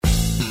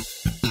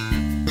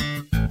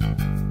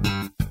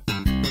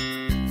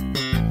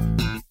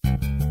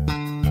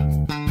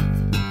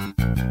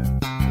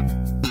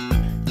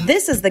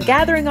This is the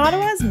Gathering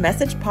Ottawa's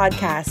Message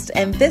Podcast,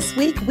 and this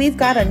week we've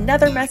got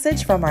another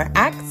message from our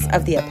Acts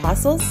of the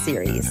Apostles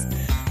series.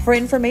 For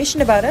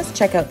information about us,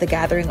 check out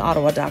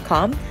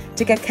thegatheringottawa.com.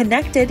 To get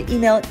connected,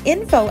 email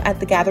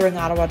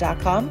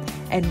info@thegatheringottawa.com.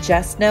 And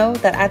just know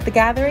that at The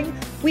Gathering,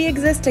 we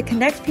exist to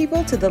connect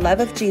people to the love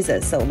of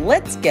Jesus. So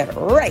let's get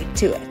right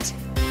to it.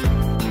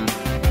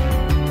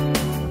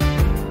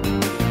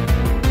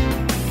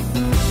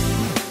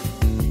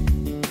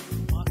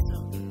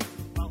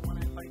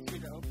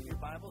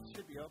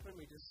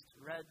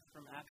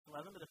 From Acts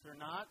 11, but if they're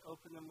not,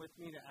 open them with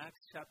me to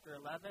Acts chapter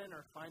 11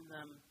 or find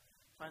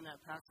that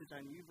passage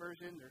on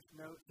YouVersion. There's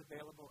notes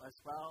available as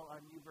well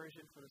on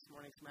YouVersion for this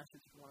morning's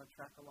message if you want to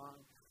track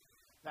along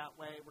that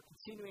way. We're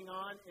continuing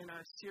on in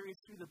our series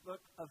through the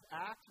book of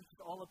Acts, which is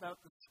all about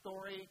the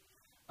story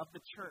of the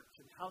church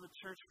and how the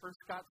church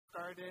first got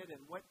started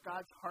and what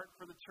God's heart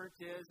for the church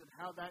is and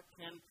how that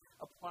can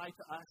apply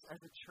to us as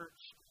a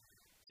church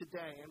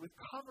today. And we've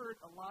covered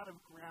a lot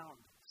of ground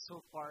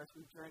so far as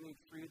we've journeyed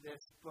through this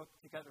book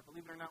together.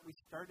 Believe it or not, we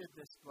started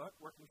this book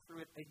working through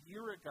it a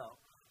year ago.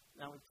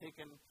 Now we've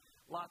taken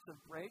lots of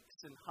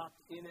breaks and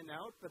hopped in and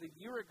out, but a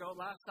year ago,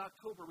 last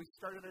October, we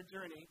started our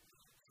journey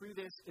through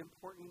this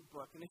important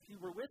book. And if you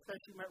were with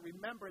us, you might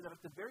remember that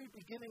at the very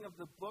beginning of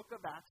the book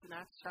of Acts, in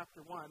Acts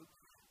chapter 1,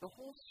 the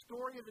whole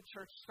story of the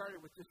church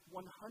started with just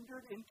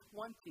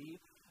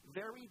 120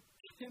 very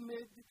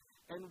timid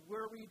and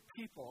worried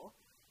people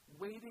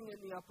waiting in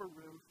the upper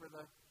room for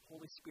the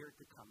Holy Spirit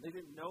to come. They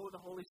didn't know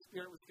the Holy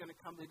Spirit was going to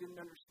come. They didn't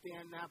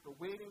understand that, but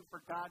waiting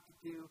for God to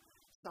do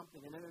something.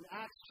 And then in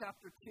Acts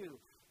chapter 2,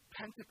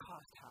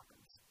 Pentecost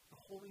happens.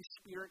 The Holy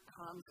Spirit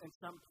comes and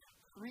some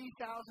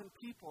 3,000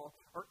 people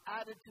are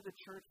added to the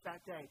church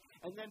that day.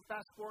 And then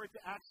fast forward to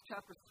Acts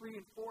chapter 3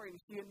 and 4, and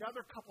you see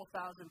another couple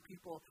thousand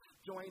people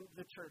join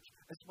the church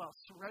as well,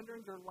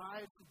 surrendering their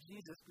lives to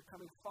Jesus,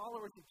 becoming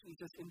followers of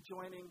Jesus, and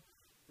joining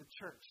the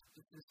church.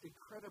 Just this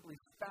incredibly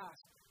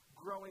fast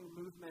growing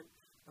movement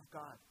of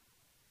God.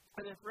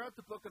 And then throughout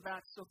the book of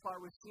Acts so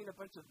far, we've seen a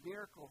bunch of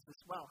miracles as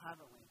well,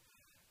 haven't we?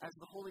 As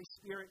the Holy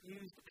Spirit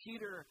used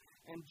Peter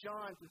and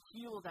John to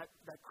heal that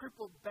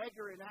crippled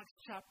beggar in Acts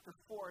chapter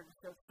 4, just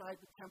outside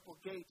the temple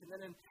gate. And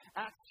then in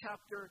Acts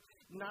chapter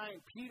 9,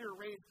 Peter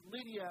raised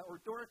Lydia,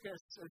 or Dorcas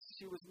as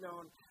she was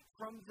known,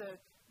 from the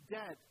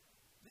dead.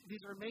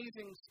 These are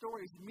amazing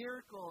stories,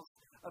 miracles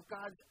of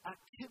God's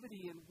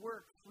activity and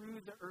work through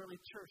the early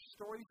church,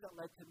 stories that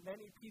led to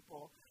many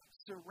people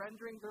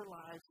surrendering their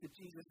lives to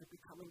Jesus and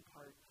becoming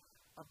part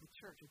of the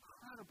church.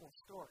 Incredible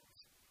stories.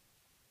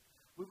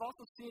 We've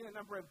also seen a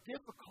number of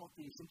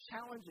difficulties and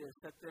challenges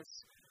that this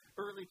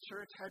early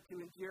church had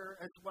to endure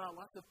as well.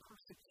 Lots of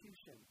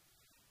persecution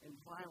and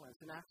violence.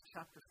 In Acts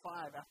chapter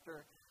 5,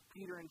 after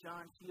Peter and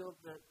John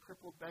healed the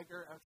crippled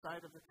beggar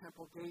outside of the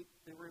temple gate,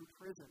 they were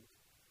imprisoned.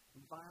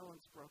 And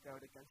violence broke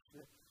out against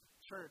the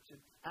church. In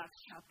Acts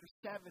chapter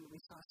 7, we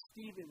saw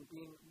Stephen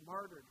being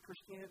martyred,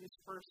 Christianity's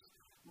first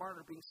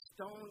martyr, being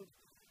stoned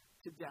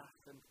to death.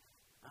 And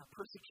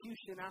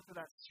persecution after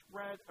that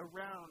spread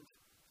around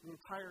the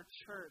entire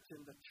church,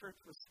 and the church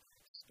was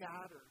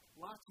scattered.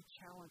 Lots of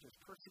challenges,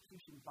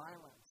 persecution,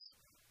 violence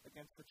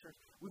against the church.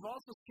 We've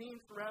also seen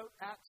throughout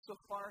Acts so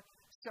far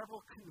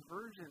several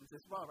conversions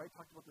as well, right?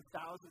 Talked about the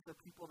thousands of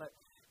people that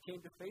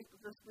came to faith,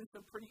 but there's been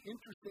some pretty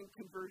interesting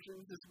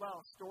conversions as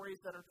well,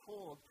 stories that are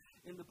told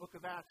in the book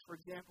of Acts. For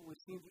example,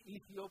 we've seen the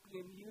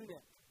Ethiopian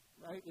eunuch,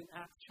 right, in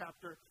Acts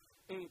chapter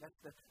 8.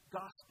 That's the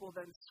gospel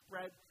then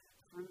spread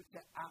through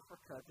to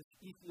Africa. This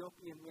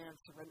Ethiopian man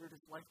surrendered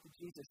his life to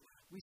Jesus.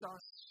 We saw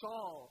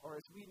Saul, or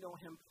as we know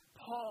him,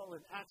 Paul,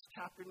 in Acts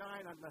chapter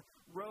 9 on the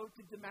road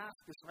to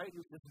Damascus, right?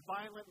 He was this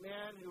violent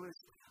man who was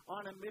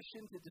on a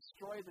mission to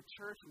destroy the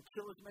church and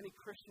kill as many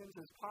Christians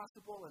as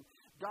possible, and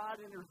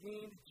God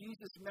intervened.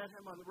 Jesus met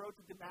him on the road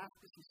to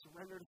Damascus. He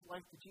surrendered his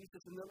life to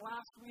Jesus. And then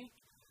last week,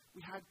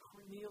 we had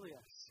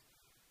Cornelius,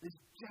 this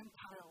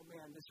Gentile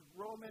man, this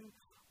Roman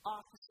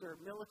officer,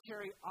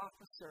 military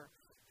officer,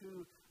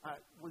 who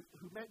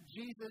met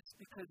Jesus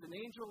because an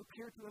angel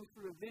appeared to him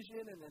through a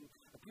vision and then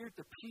appeared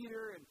to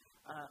Peter, and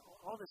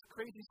all this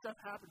crazy stuff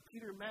happened.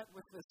 Peter met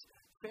with this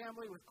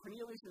family, with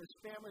Cornelius and his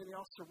family, and they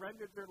all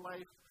surrendered their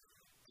life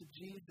to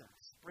Jesus,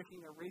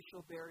 breaking a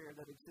racial barrier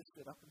that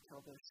existed up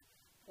until this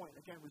point.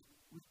 Again,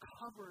 we've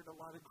covered a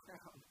lot of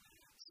ground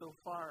so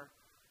far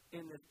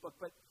in this book,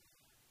 but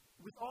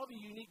with all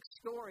the unique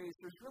stories,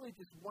 there's really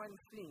just one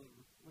theme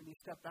when you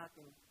step back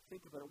and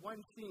think about it, one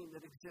theme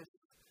that exists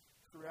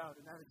throughout,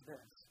 and that is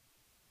this.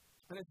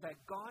 And it's that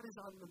God is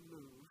on the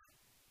move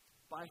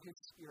by His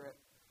Spirit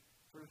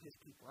through His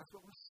people. That's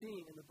what we're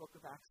seeing in the book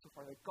of Acts so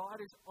far, that God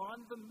is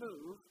on the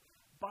move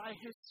by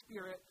His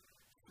Spirit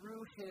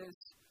through His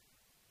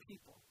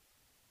people.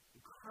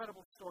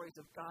 Incredible stories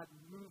of God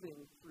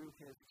moving through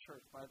His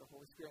church by the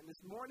Holy Spirit. In this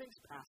morning's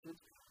passage,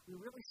 we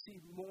really see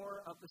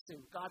more of the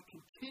same. God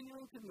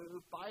continuing to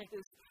move by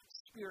His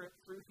Spirit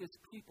through His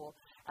people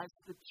as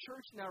the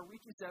church now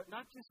reaches out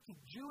not just to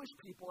Jewish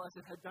people, as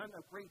it had done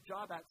a great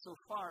job at so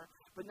far,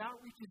 but now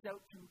reaches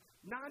out to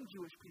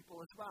non-Jewish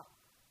people as well.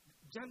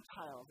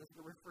 Gentiles, as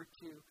they're referred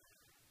to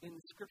in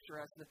Scripture,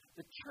 as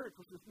the church,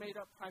 which was made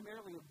up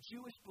primarily of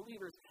Jewish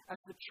believers, as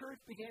the church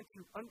began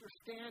to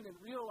understand and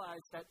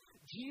realize that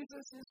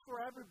Jesus is for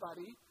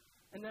everybody,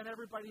 and that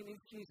everybody needs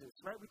Jesus,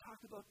 right? We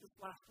talked about this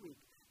last week.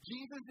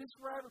 Jesus is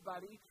for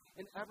everybody,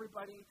 and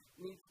everybody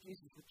needs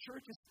Jesus. The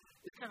church is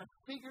kind of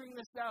figuring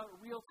this out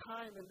real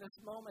time in this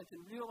moment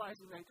and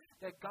realizing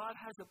that God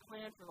has a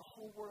plan for the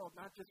whole world,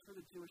 not just for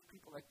the Jewish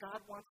people. That God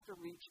wants to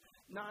reach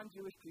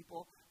non-Jewish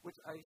people, which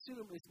I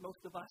assume is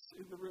most of us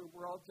in the room.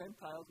 We're all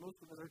Gentiles.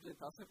 Most of us are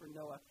Gentiles, except for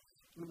Noah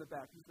in the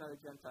back. He's not a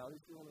Gentile.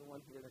 He's the only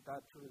one here that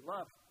God truly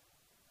loves.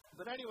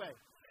 But anyway,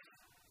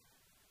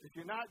 if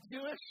you're not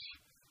Jewish,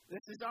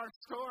 this is our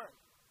story.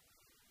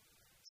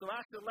 So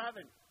Acts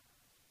 11,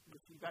 if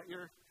you've got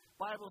your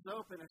Bibles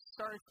open, it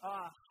starts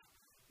off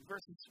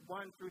verses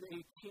 1 through to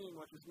 18,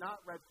 which was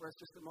not read for us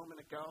just a moment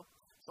ago.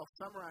 So I'll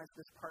summarize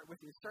this part with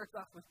you. It starts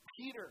off with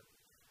Peter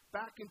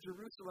back in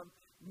Jerusalem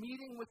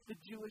meeting with the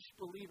Jewish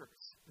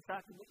believers. In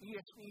fact, in the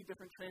ESV,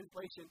 different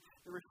translation,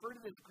 they refer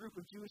to this group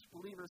of Jewish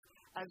believers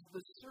as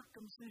the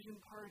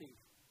circumcision party.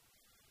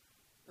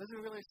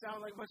 Doesn't really sound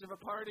like much of a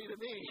party to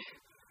me.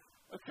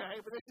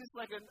 Okay, but this is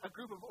like a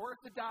group of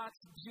Orthodox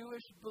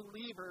Jewish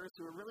believers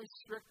who are really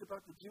strict about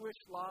the Jewish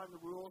law and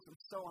the rules and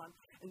so on.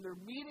 And they're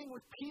meeting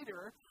with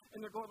Peter, and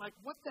they're going like,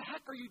 what the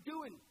heck are you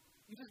doing?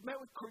 You just met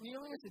with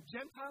Cornelius, a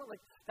Gentile? Like,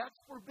 that's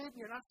forbidden.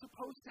 You're not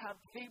supposed to have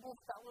table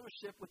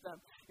fellowship with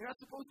them. You're not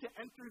supposed to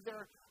enter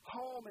their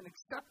home and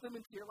accept them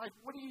into your life.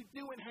 What are you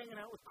doing hanging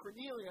out with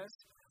Cornelius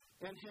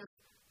and his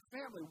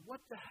family?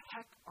 What the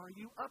heck are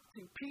you up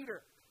to,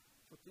 Peter?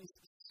 That's what these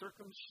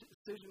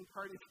circumcision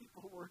party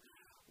people were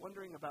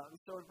wondering about. And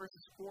so in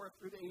verses 4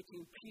 through to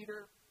 18,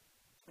 Peter,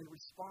 in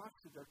response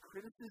to their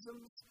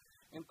criticisms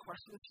and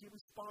questions, he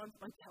responds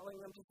by telling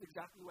them just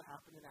exactly what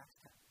happened in Acts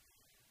 10.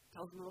 He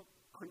tells them about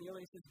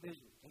Cornelius'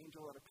 vision,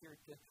 angel that appeared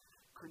to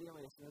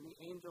Cornelius, and then the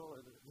angel,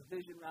 or the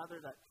vision rather,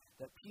 that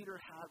Peter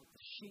had with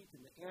the sheep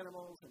and the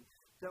animals, and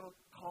don't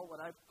call what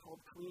I've called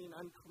clean,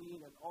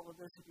 unclean, and all of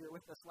this. If you were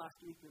with us last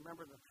week, you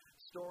remember the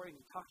story, and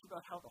he talks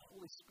about how the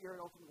Holy Spirit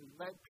ultimately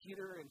led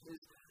Peter and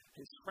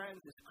his friends,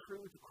 his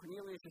crew, to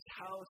Cornelius'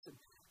 house, and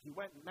he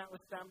went and met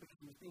with them because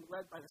he was being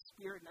led by the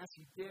Spirit, and as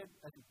he did,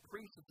 as he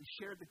preached, as he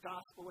shared the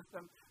gospel with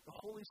them, the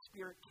Holy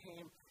Spirit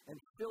came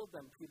and filled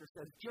them, Peter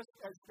says, just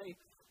as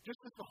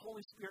the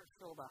Holy Spirit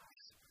filled us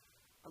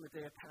on the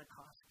day of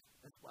Pentecost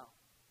as well.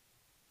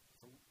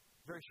 It's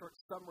a very short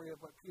summary of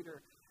what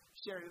Peter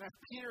shared, and as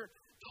Peter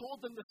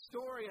told them the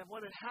story of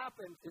what had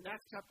happened in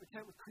Acts chapter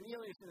 10 with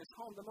Cornelius in his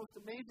home, the most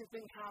amazing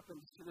thing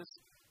happens to this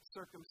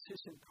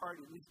circumcision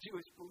party, these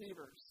Jewish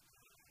believers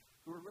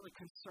who were really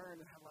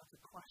concerned and had lots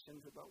of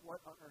questions about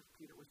what on earth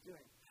Peter was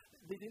doing.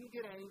 They didn't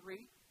get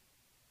angry.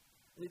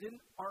 They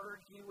didn't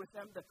argue with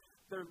them.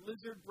 Their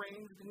lizard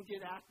brains didn't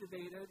get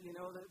activated. You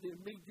know, the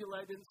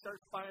amygdala didn't start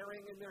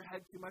firing in their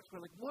head too much.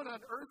 We're like, what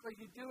on earth are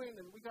you doing?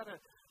 And we got to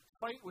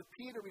fight with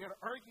Peter. We got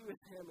to argue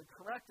with him and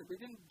correct him.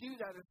 They didn't do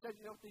that. Instead,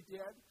 you know what they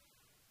did?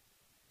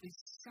 They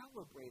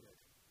celebrated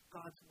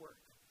God's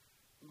work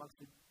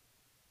amongst the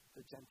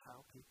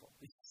Gentile people.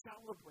 They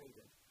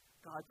celebrated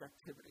God's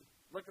activity.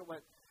 Look at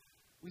what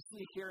we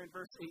see here in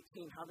verse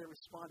 18, how they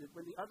responded.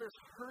 When the others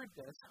heard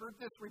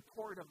this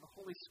report of the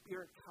Holy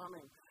Spirit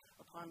coming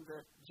upon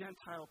the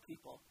Gentile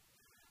people,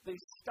 they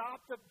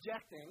stopped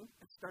objecting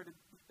and started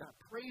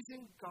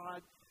praising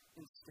God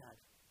instead.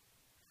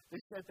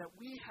 They said that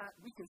we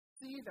can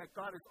see that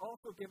God has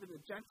also given the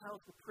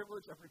Gentiles the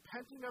privilege of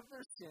repenting of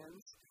their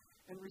sins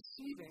and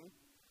receiving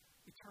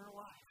eternal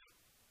life.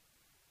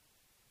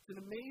 It's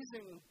an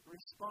amazing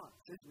response,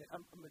 isn't it? A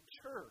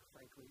mature,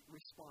 frankly,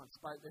 response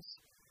by this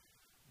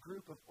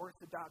group of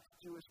Orthodox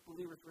Jewish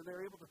believers where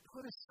they're able to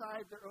put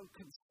aside their own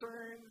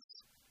concerns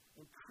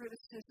and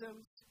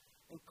criticisms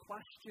and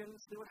questions.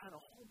 They would have had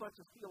a whole bunch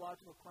of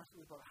theological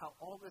questions about how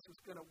all this was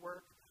going to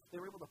work. They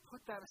were able to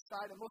put that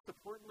aside, and most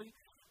importantly,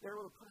 they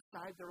were able to put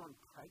aside their own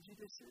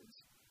prejudices.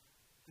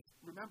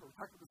 Remember, we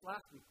talked about this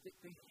last week.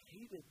 They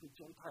hated the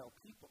Gentile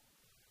people.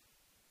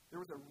 There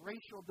was a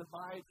racial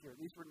divide here.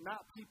 These were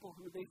not people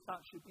who they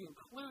thought should be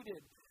included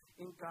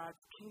in God's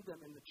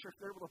kingdom in the church.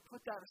 They were able to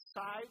put that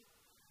aside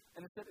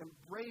and instead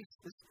embrace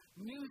this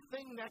new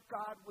thing that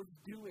God was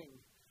doing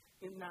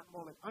in that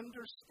moment,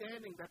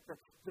 understanding that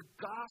the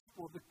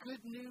gospel, the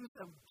good news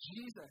of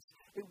Jesus,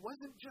 it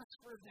wasn't just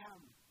for them,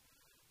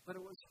 but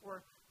it was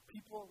for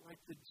people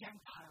like the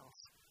Gentiles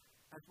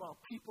as well,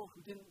 people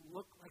who didn't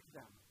look like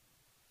them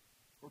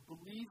or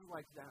believe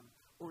like them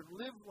or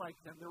live like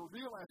them. They were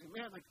realizing,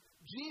 man, like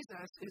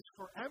Jesus is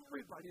for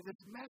everybody.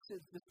 This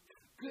message, this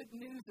good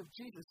news of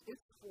Jesus,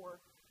 it's for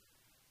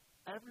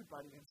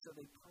everybody. And so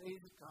they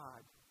praised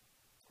God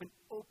and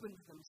opened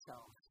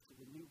themselves to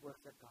the new work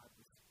that God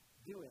was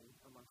doing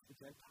amongst the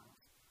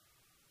Gentiles.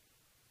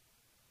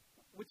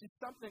 Which is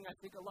something I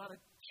think a lot of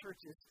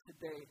churches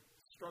today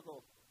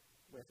struggle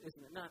with,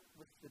 isn't it? Not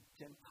with the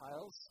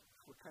Gentiles.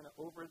 We're kind of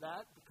over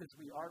that because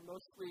we are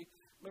mostly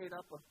made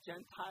up of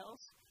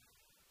Gentiles.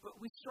 But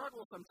we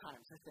struggle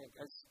sometimes, I think,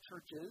 as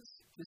churches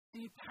to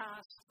see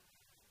past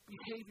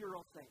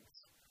behavioral things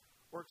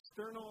or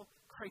external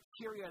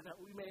criteria that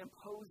we may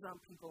impose on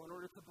people in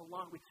order to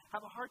belong. We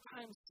have a hard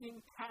time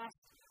seeing past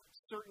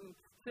certain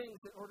things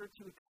in order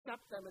to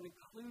accept them and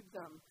include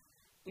them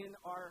in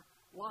our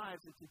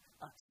lives and to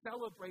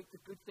celebrate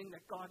the good thing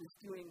that God is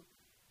doing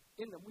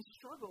in them. We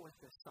struggle with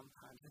this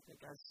sometimes, I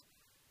think, as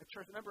a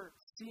church. I remember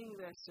seeing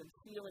this and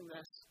feeling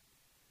this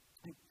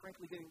and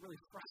frankly getting really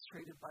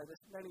frustrated by this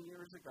many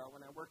years ago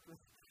when I worked with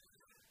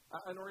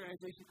an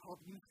organization called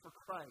Youth for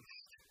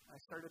Christ. I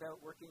started out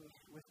working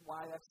with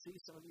YFC.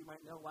 Some of you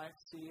might know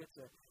YFC. It's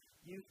a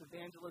youth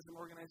evangelism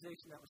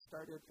organization that was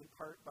started in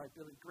part by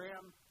Billy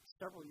Graham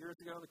several years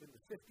ago, like in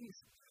the 50s.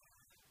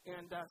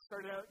 And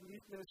started out in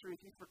youth ministry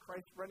with Youth for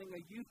Christ, running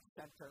a youth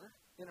center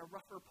in a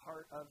rougher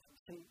part of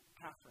St.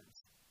 Catharines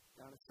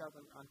down in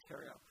southern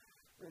Ontario.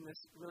 We're in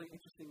this really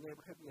interesting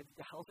neighborhood. We had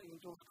the Hells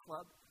Angels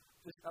Club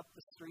just up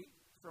the street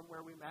from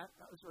where we met.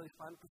 That was really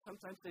fun because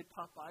sometimes they'd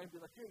pop by and be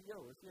like, hey,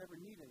 if you ever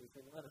need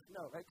anything, let us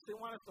know, right? Because they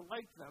want us to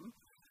like them.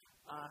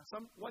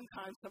 One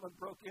time someone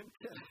broke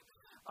into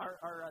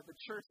the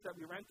church that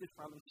we rented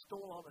from and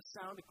stole all the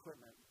sound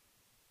equipment.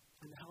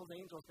 And the Hells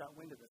Angels got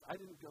wind of this. I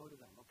didn't go to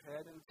them, okay?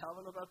 I didn't tell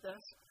them about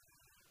this.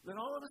 Then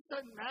all of a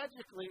sudden,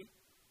 magically,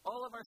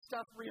 all of our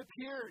stuff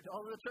reappeared.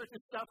 All of the church's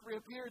stuff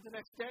reappeared the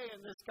next day,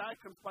 and this guy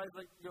comes by and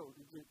is like,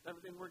 did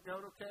everything work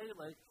out okay?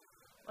 Like,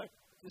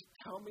 just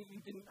tell me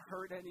you didn't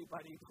hurt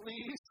anybody.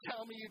 Please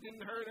tell me you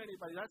didn't hurt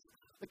anybody. That's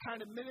the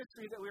kind of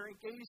ministry that we were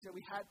engaged in.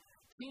 We had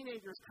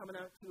teenagers coming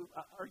out to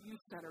our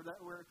youth center that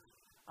were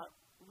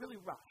really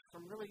rough,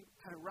 from really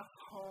kind of rough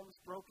homes,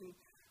 broken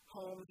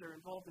homes. They're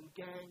involved in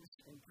gangs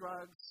and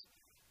drugs.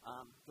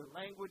 Their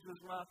language was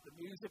rough. The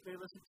music they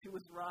listened to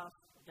was rough.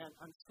 Again,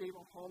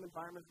 unstable home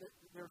environments.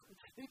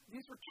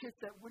 These were kids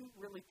that wouldn't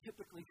really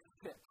typically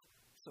fit,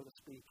 so to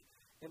speak,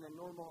 in a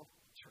normal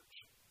church,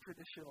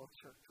 traditional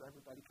church where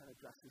everybody kind of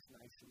dresses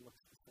nice and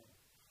looks the same.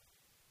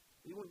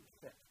 They wouldn't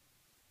fit.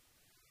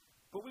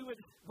 But we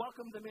would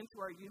welcome them into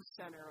our youth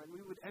center, and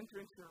we would enter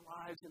into their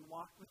lives and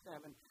walk with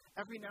them. And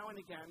every now and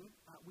again,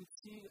 we'd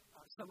see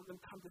some of them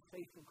come to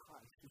faith in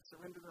Christ and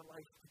surrender their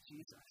life to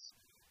Jesus.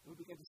 And we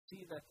begin to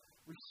see the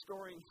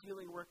restoring,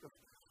 healing work of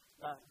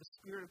the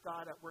Spirit of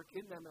God at work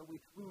in them. And we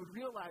would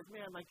realize,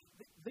 man, like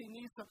they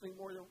need something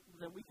more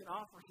than we can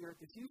offer here at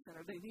this youth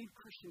center. They need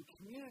Christian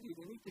community.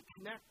 They need to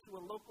connect to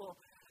a local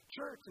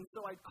church. And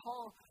so I'd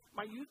call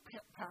my youth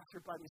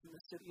pastor buddies in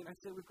the city, and I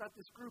say, we've got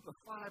this group of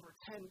 5 or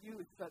 10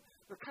 youth that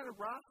they're kind of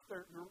rough,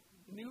 they're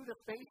new to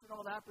faith and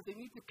all that, but they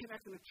need to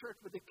connect in the church.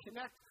 Would they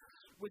connect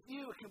with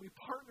you? Can we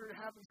partner to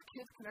have these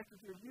kids connect with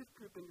your youth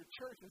group in your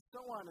church, and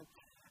so on? And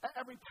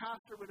every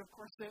pastor would, of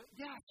course, say,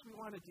 yes, we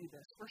want to do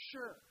this, for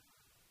sure.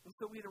 And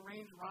so we'd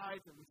arrange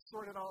rides, and we'd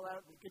sort it all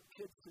out, and we'd get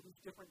kids to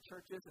these different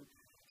churches, and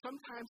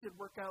sometimes it'd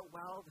work out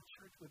well. The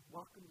church would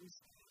welcome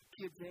these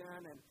kids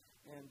in and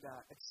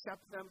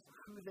accept them for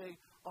who they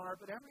are.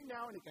 But every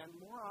now and again,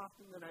 more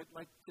often than I'd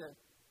like to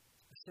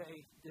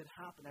say did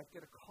happen, I'd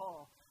get a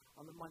call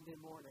on the Monday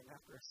morning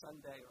after a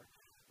Sunday or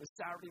the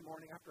Saturday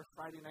morning after a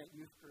Friday night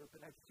youth group,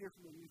 and I'd hear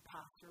from the youth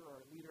pastor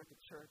or a leader at the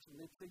church, and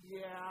they'd say,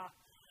 I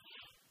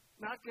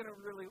don't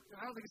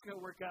think it's going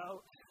to work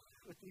out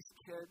with these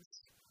kids.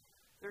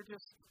 They're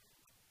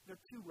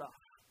too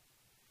rough.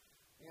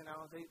 They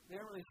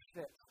don't really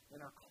fit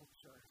in our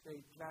culture.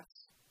 They dress,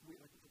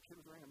 like the kid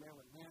was wearing a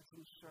Marilyn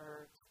Manson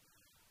shirt,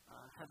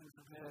 heaven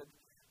forbid.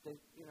 They,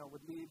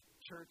 would leave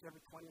church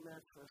every 20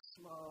 minutes for a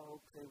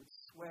smoke. They would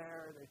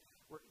swear. They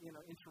were,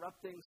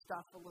 interrupting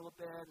stuff a little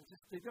bit.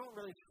 They don't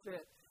really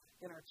fit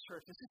in our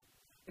church.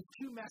 It's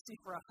too messy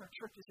for us. Our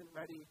church isn't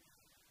ready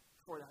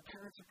for that.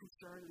 Parents are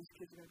concerned these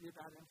kids are going to be a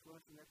bad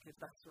influence on their kids,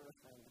 that sort of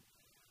thing.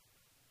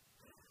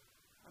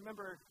 I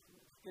remember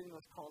getting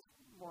those calls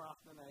more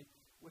often than I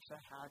wish I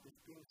had, just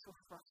being so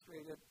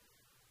frustrated.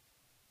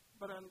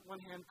 But on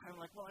one hand, kind of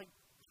like,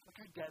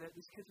 I get it.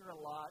 These kids are a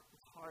lot.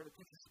 It's hard. It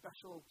takes a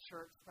special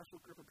church, special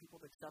group of people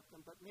to accept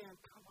them. But man,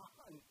 come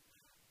on,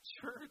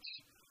 church.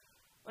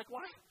 Like,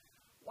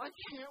 why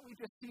can't we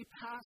just see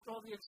past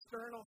all the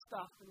external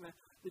stuff and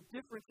the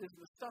differences and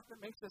the stuff that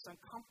makes us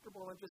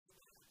uncomfortable and just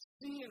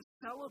see and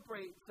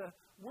celebrate the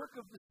work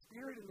of the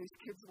Spirit in these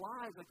kids'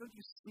 lives? Like, don't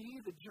you see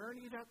the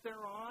journey that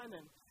they're on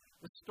and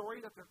the story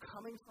that they're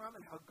coming from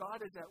and how God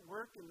is at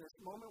work in this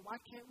moment?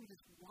 Why can't we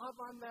just love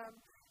on them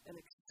and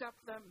accept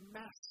them,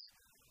 mess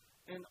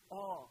and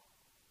all?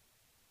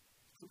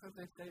 Sometimes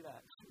they say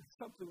that,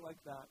 something like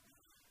that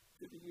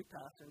to the youth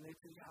pastor, and they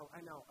say,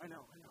 I know,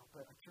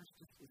 but a church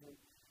just isn't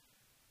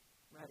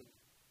ready.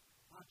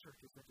 A lot of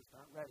churches are just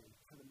not ready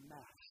for the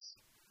mess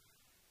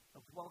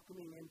of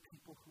welcoming in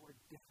people who are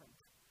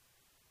different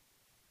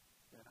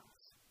than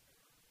us.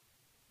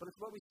 But it's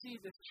what we see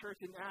this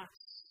church in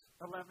Acts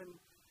 11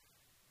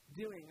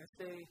 doing, as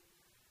they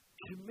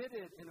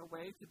committed in a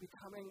way to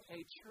becoming a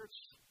church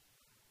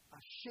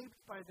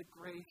shaped by the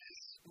grace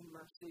and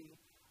mercy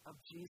of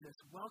Jesus,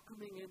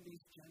 welcoming in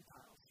these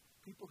Gentiles,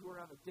 people who are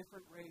of a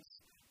different race,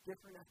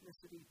 different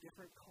ethnicity,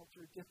 different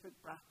culture, different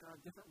background,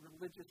 different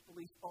religious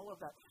beliefs, all of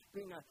that.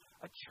 Being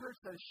a church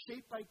that is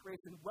shaped by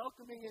grace and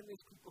welcoming in these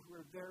people who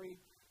are very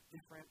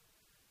different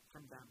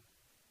from them.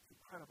 It's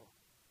incredible.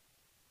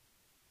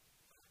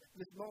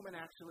 This moment,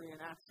 actually,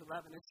 in Acts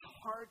 11, it's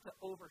hard to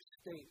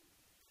overstate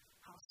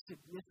how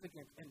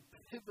significant and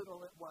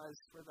pivotal it was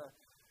for the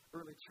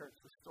early church,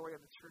 the story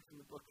of the church in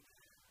the book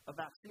of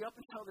Acts. See, up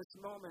until this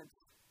moment,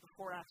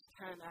 before Acts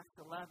 10, Acts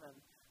 11,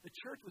 the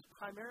church was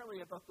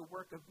primarily about the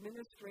work of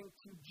ministering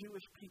to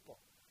Jewish people,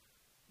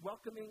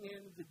 welcoming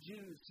in the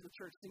Jews to the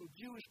church, seeing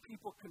Jewish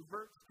people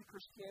convert to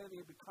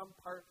Christianity and become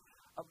part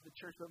of the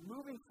church. But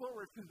moving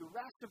forward through the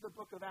rest of the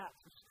book of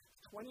Acts,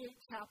 28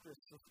 chapters,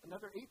 so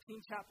another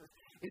 18 chapters,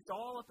 it's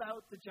all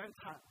about the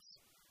Gentiles.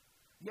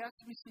 Yes,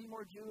 we see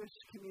more Jewish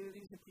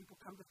communities and people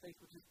come to faith,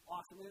 which is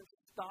awesome. They didn't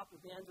stop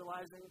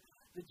evangelizing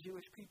the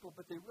Jewish people,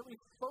 but they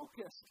really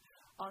focused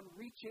on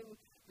reaching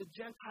the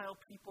Gentile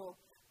people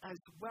as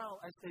well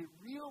as they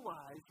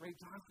realized, right,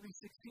 John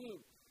 3:16,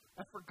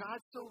 that for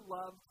God so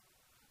loved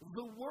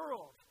the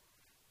world,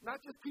 not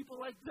just people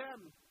like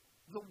them,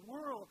 the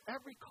world,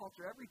 every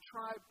culture, every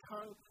tribe,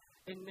 tongue,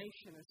 and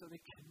nation. And so they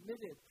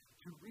committed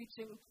to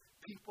reaching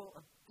people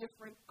of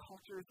different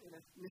cultures and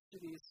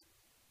ethnicities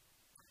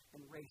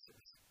and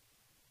races.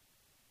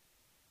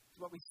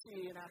 So what we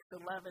see in Acts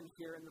 11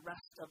 here and the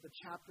rest of the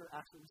chapter,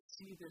 actually we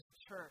see this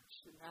church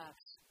in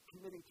Acts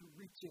committing to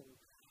reaching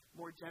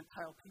more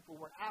Gentile people,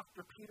 where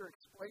after Peter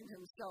explained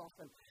himself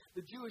and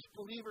the Jewish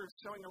believers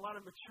showing a lot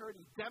of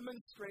maturity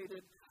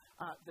demonstrated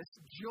this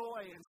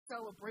joy and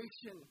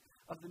celebration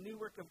of the new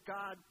work of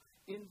God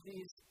in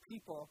these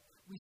people,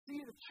 we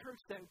see the church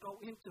then go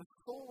into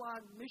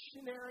full-on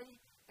missionary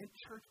and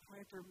church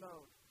planter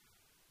mode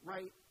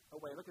right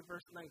away. Look at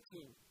verse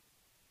 19.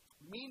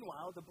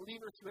 Meanwhile, the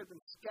believers who had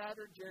been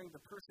scattered during the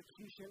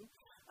persecution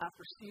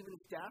after Stephen's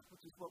death,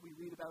 which is what we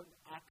read about in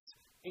Acts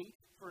 8,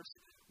 verse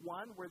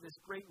 1, where this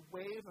great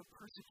wave of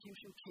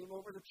persecution came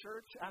over the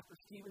church after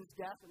Stephen's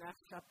death in Acts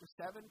chapter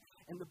 7,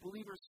 and the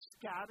believers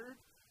scattered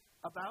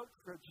about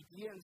throughout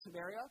Judea and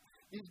Samaria.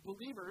 These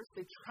believers,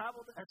 they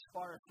traveled as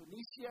far as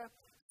Phoenicia,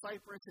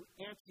 Cyprus, and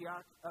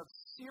Antioch of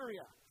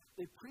Syria.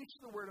 They preached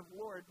the word of the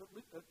Lord,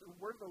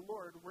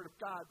 the word of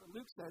God, but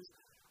Luke says,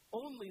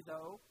 only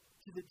though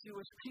to the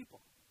Jewish people,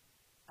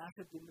 as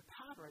had been the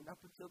pattern up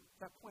until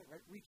that point,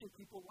 right? Reaching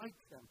people like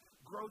them.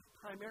 Growth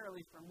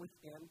primarily from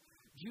within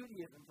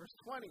Judaism. Verse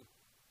 20.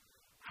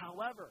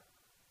 However,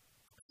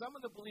 some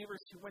of the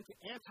believers who went to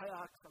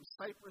Antioch from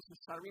Cyprus and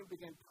Cyrene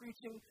began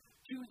preaching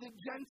to the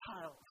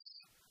Gentiles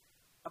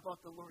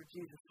about the Lord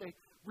Jesus. They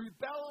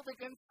rebelled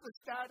against the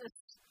status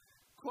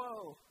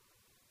quo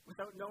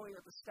without knowing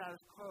that the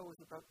status quo was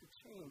about to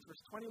change.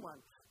 Verse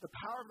 21, the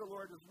power of the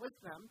Lord was with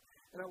them,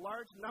 and a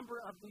large number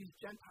of these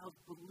Gentiles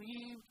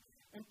believed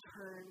and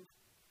turned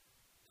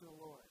to the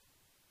Lord.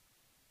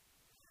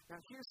 Now,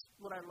 here's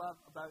what I love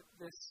about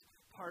this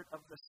part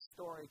of the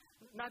story.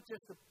 Not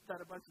just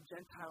that a bunch of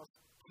Gentiles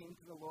came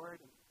to the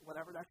Lord and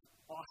whatever, that's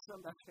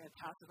awesome, that's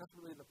fantastic, that's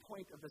really the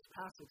point of this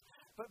passage.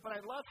 But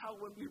I love how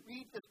when we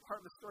read this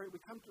part of the story,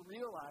 we come to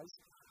realize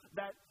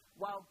that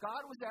while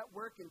God was at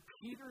work in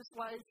Peter's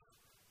life,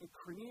 in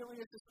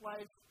Cornelius'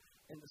 life,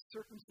 and the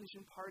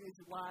circumcision party's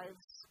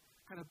lives,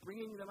 kind of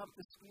bringing them up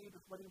to speed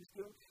with what he was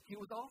doing, he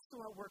was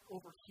also at work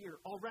over here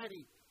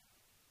already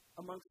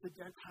amongst the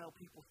Gentile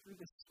people through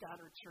this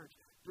scattered church,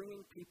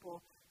 bringing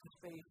people to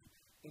faith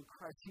in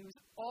Christ. He was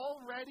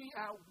already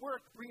at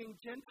work bringing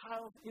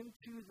Gentiles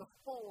into the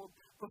fold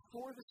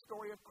before the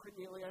story of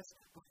Cornelius,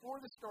 before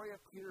the story of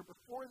Peter,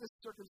 before the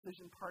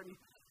circumcision party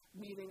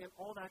meeting and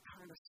all that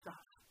kind of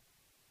stuff.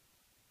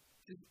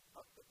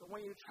 I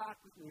want you to track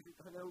with me.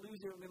 If I'm going to lose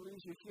you, I'm going to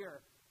lose you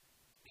here.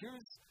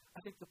 Here's, I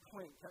think, the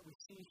point that we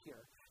see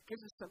here. It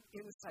gives us some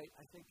insight,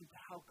 I think, into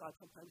how God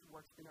sometimes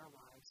works in our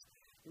lives,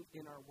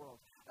 in our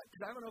world.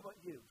 Because I don't know about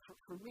you.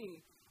 For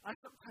me, I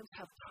sometimes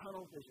have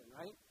tunnel vision,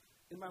 right?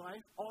 In my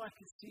life, all I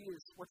can see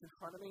is what's in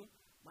front of me,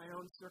 my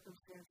own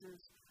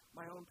circumstances,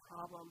 my own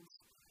problems,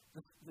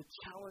 the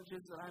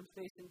challenges that I'm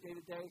facing day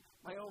to day,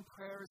 my own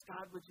prayers.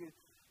 God, would you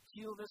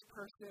heal this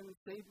person,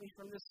 save me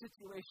from this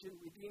situation,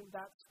 redeem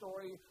that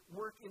story,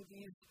 work in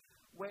these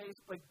ways.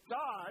 But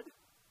God,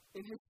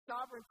 in his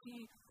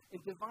sovereignty and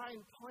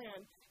divine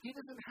plan, he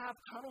doesn't have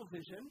tunnel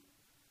vision.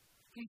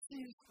 He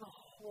sees the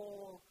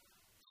whole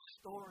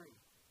story.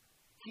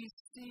 He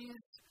sees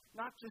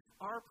not just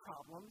our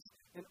problems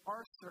and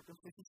our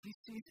circumstances. He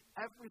sees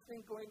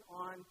everything going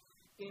on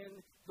in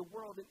the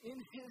world. And in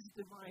his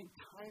divine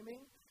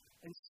timing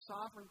and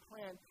sovereign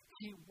plan,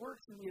 he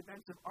works in the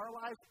events of our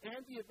lives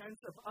and the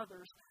events of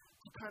others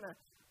to kind of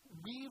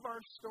weave our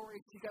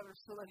stories together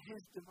so that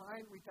his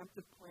divine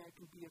redemptive plan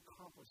can be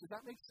accomplished. Does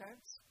that make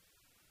sense?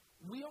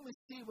 We only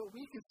see what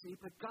we can see,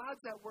 but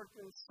God's at work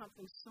in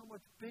something so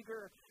much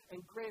bigger and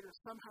greater,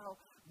 somehow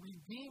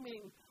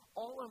redeeming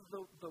all of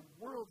the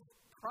world's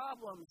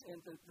problems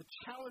and the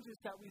challenges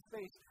that we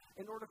face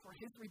in order for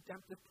his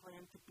redemptive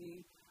plan to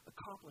be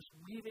accomplished,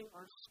 weaving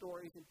our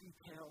stories and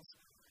details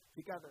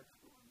together.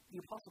 The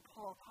Apostle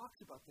Paul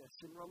talks about this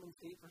in Romans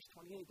 8, verse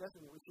 28,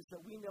 doesn't he? Which is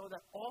that we know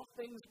that all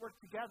things work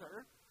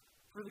together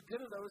for the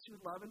good of those who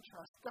love and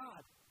trust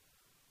God.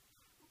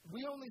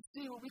 We only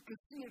see what we can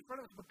see in front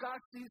of us, but God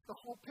sees the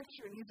whole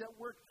picture, and He's at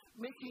work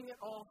making it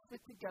all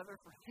fit together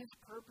for His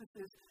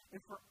purposes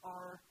and for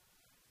our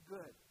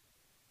good.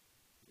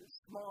 A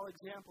small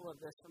example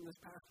of this from this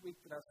past week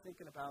that I was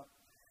thinking about.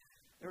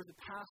 There is a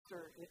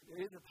pastor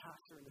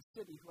in the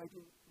city who I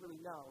didn't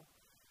really know,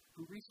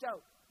 who reached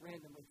out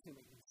randomly to me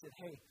and said,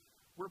 hey,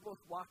 we're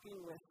both walking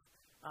with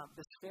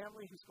this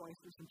family who's going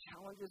through some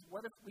challenges.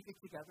 What if we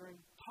get together and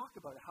talk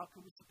about it? How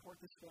can we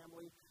support this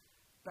family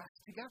best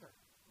together?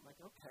 I'm like,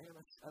 okay,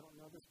 I don't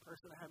know this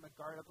person. I had my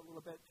guard up a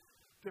little bit.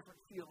 Different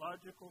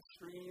theological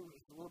stream.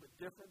 He's a little bit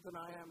different than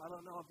I am. I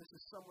don't know if this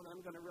is someone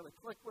I'm going to really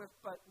click with,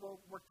 but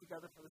we'll work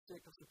together for the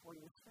sake of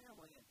supporting this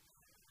family. And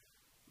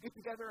we get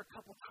together a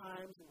couple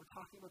times, and we're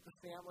talking with the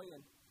family.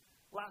 And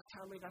last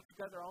time we got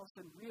together, all of a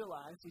sudden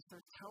realized, he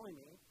starts telling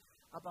me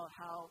about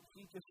how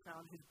he just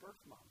found his birth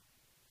mom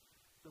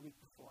the week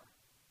before.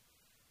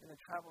 And then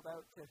traveled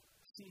out to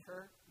see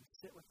her and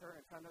sit with her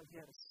and found out he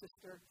had a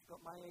sister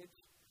about my age.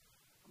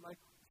 I'm like,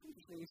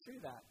 interesting you say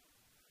that.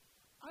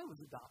 I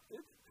was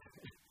adopted.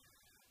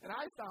 And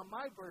I found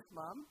my birth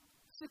mom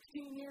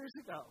 16 years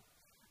ago.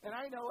 And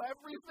I know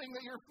everything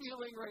that you're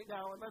feeling right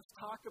now, and let's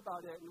talk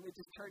about it. And we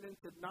just turned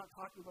into not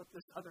talking about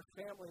this other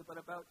family, but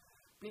about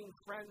being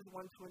friends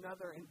one to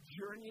another and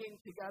journeying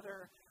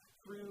together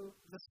through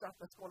the stuff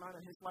that's going on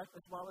in his life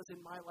as well as in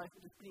my life,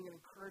 and just being an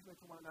encouragement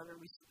to one another.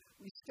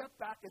 We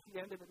stepped back at the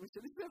end of it. We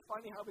said, isn't it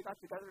funny how we got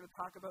together to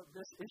talk about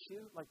this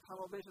issue? Like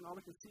tunnel vision, all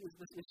we can see is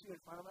this issue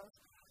in front of us.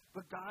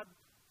 But God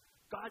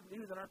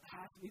knew that our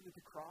path needed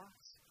to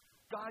cross.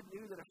 God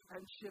knew that a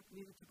friendship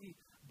needed to be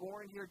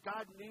born here.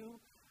 God knew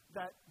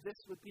that this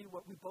would be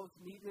what we both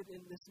needed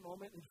in this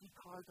moment, and He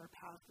caused our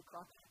paths to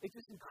cross. It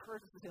just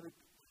encourages us to say, like,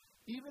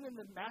 even in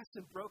the mess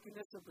and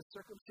brokenness of the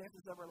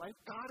circumstances of our life,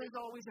 God is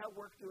always at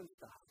work doing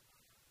stuff.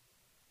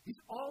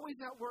 He's always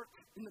at work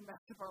in the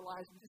mess of our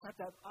lives. We just have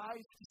to have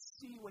eyes to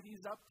see what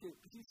He's up to,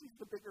 because He sees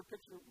the bigger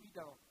picture we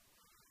don't.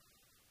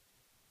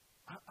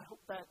 I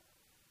hope that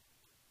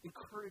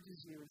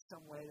encourages you in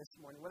some way this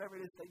morning, whatever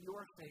it is that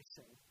you're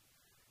facing.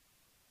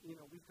 You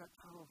know, we've got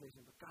tunnel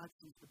vision, but God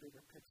sees the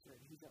bigger picture,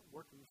 and He's at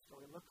work in the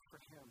story. Look for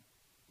Him.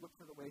 Look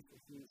for the ways that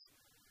He's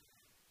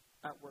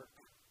at work.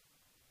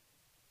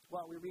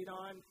 Well, we read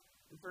on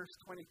in verse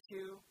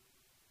 22.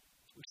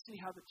 We see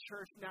how the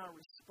church now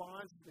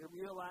responds. They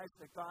realize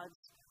that God's,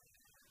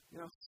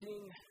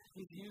 seeing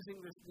He's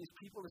using these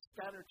people to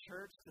scatter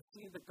church, to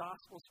see the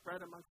gospel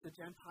spread amongst the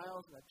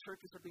Gentiles, and that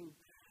churches are being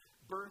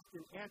birthed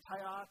in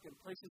Antioch and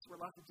places where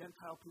lots of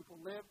Gentile people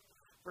live.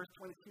 Verse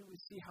 22,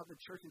 we see how the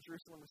church in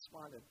Jerusalem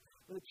responded.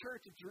 When the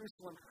church in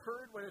Jerusalem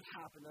heard what had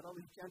happened, that all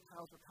these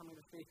Gentiles were coming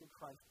to faith in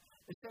Christ,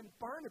 they sent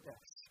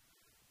Barnabas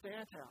to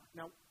Antioch.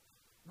 Now,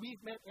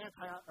 we've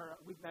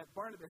met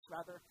Barnabas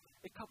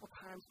a couple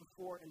times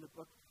before in the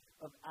book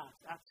of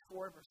Acts. Acts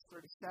 4, verse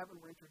 37,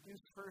 we're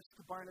introduced first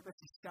to Barnabas.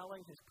 He's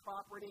selling his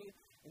property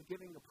and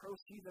giving the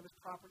proceeds of his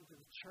property to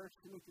the church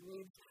to meet the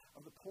needs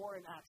of the poor.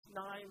 In Acts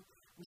 9,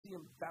 we see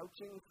him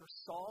vouching for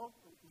Saul.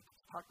 We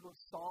talked about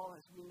Saul,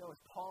 as we know,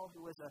 as Paul,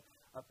 who was a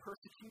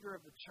persecutor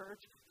of the church.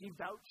 He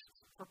vouched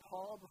for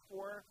Paul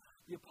before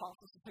the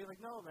apostles to say,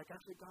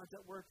 actually God's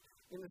at work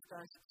in this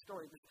guy's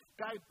story. This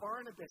guy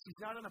Barnabas,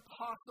 he's not an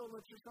apostle in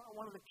the church, not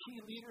one of the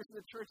key leaders in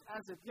the church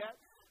as of yet,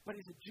 but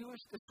he's a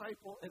Jewish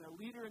disciple and a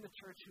leader in the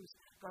church who's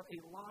got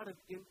a lot of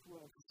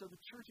influence. So the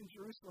church in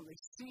Jerusalem, they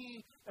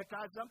see that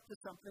God's up to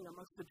something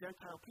amongst the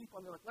Gentile people,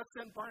 and they're like, let's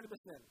send Barnabas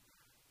in.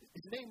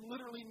 His name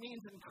literally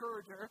means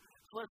encourager,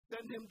 so let's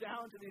send him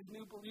down to these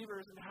new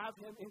believers and have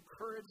him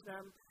encourage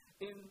them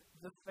in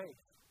the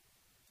faith.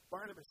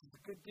 Barnabas is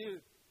a good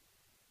dude.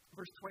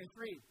 Verse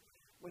 23,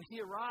 when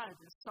he arrived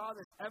and saw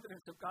this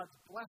evidence of God's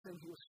blessing,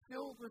 he was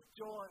filled with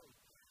joy,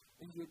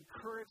 and he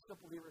encouraged the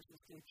believers to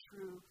stay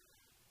true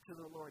to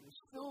the Lord.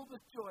 He's filled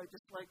with joy,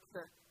 just like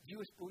the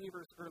Jewish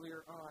believers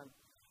earlier on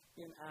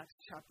in Acts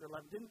chapter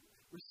 11. Didn't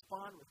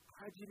respond with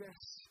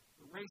prejudice,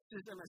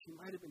 racism, as he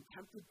might have been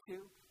tempted to,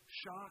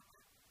 shock,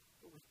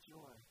 but with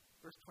joy.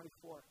 Verse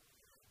 24,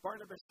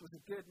 Barnabas was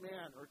a good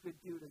man, or a good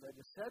dude, as I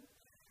just said,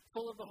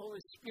 full of the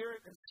Holy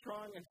Spirit and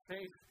strong in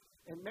faith,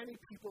 and many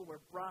people were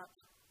brought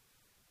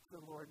to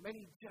the Lord.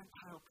 Many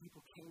Gentile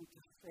people came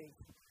to faith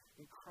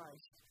in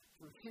Christ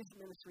through his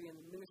ministry and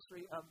the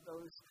ministry of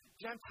those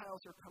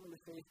Gentiles who are coming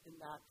to faith in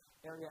that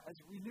area as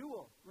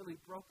renewal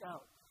really broke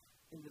out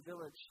in the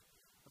village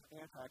of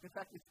Antioch. In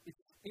fact,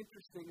 it's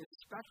interesting, it's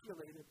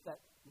speculated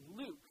that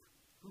Luke,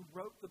 who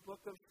wrote the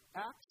book of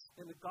Acts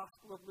and the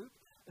Gospel of Luke,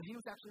 that he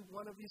was actually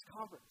one of these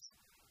converts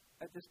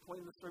at this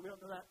point in the story. We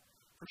don't know that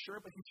for sure,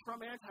 but he's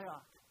from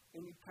Antioch.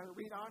 And you kind of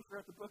read on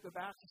throughout the book of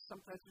Acts,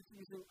 sometimes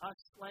he's using us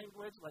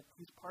language, like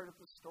he's part of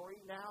the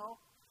story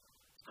now.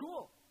 It's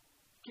cool.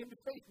 Came to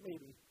faith,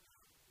 maybe,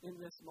 in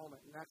this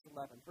moment, in Acts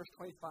 11. Verse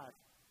 25.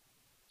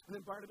 And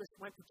then Barnabas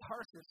went to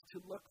Tarsus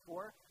to look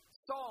for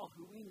Saul,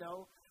 who we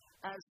know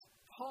as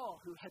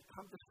Paul, who had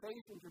come to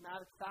faith in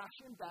dramatic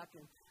fashion back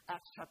in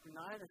Acts chapter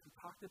 9, as we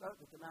talked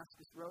about, the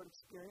Damascus Road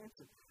experience.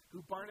 And who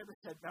Barnabas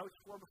had vouched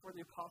for before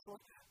the apostles.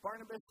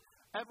 Barnabas,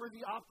 ever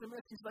the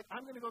optimist, he's like,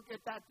 I'm going to go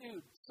get that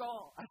dude,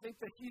 Saul. I think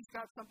that he's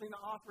got something to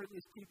offer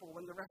these people,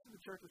 when the rest of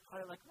the church was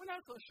probably like, we're not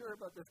so sure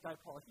about this guy,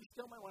 Paul. He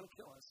still might want to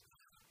kill us.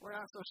 We're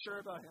not so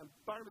sure about him.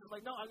 Barnabas is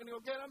like, no, I'm going to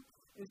go get him.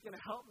 He's going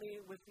to help me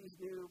with these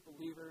new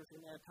believers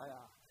in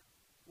Antioch.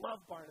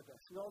 Love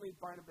Barnabas. We all need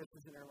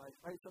Barnabases in our life,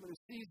 right? Someone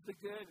who sees the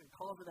good and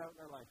calls it out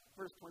in our life.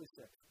 Verse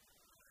 26.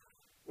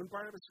 When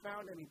Barnabas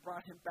found him, he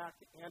brought him back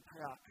to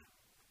Antioch.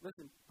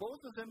 Listen,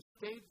 both of them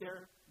stayed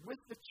there with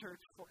the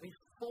church for a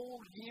full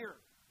year,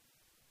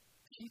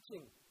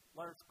 teaching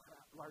large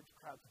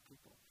crowds of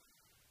people.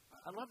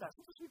 I love that.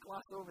 Sometimes we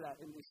gloss over that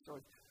in these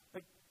stories.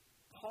 Like,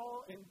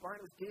 Paul and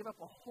Barnabas gave up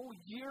a whole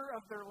year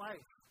of their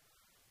life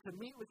to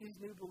meet with these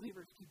new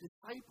believers, to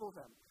disciple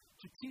them,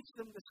 to teach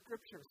them the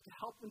scriptures, to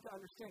help them to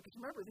understand. Because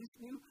remember, these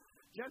new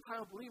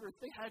Gentile believers,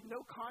 they had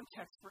no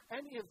context for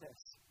any of this.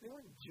 They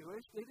weren't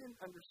Jewish. They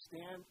didn't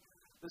understand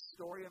the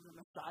story of the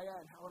Messiah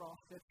and how it all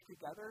fits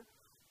together.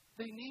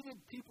 They needed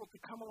people to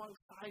come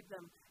alongside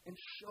them and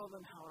show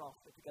them how it all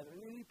fits together.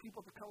 And they needed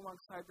people to come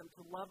alongside them,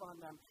 to love on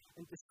them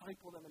and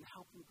disciple them and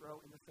help them grow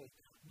in the faith.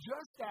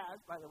 Just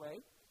as, by the way,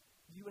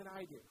 you and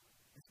I do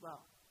as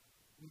well.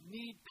 We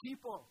need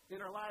people in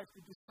our lives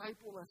to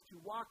disciple us,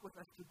 to walk with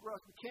us, to grow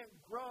us. We can't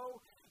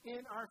grow in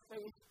our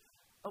faith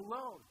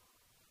alone.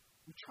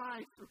 We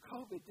tried through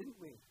COVID, didn't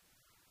we?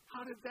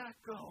 How did that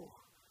go?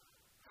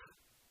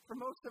 For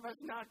most of us,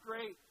 not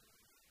great.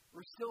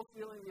 We're still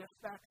feeling the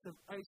effects of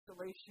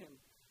isolation.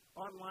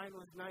 Online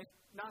was nice,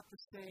 not the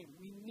same.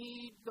 We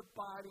need the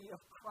body of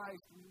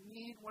Christ. We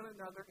need one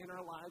another in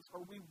our lives,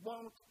 or we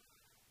won't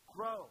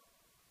grow.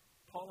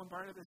 Paul and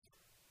Barnabas,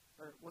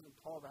 or it wasn't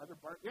Paul, rather.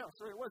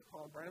 It was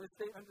Paul and Barnabas.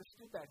 They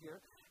understood that here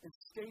and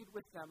stayed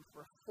with them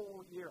for a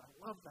full year. I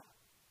love that.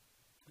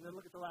 And then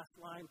look at the last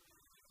line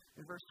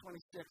in verse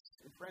 26,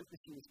 in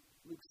parentheses.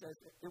 Luke says,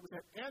 it was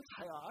at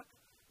Antioch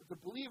that the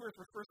believers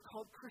were first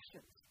called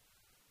Christians.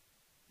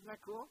 Isn't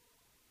that cool?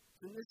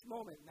 So in this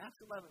moment, in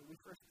Acts 11, we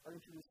first are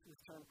introduced to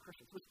this term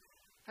Christians, which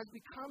has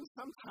become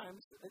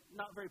sometimes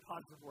not a very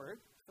positive word.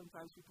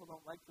 Sometimes people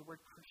don't like the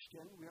word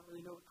Christian. We don't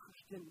really know what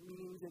Christian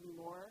means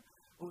anymore.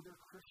 Oh, they're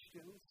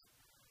Christians.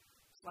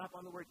 Slap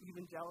on the word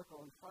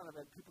evangelical in front of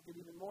it, people get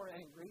even more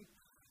angry.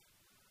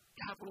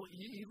 Capital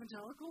E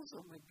evangelicals?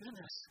 Oh my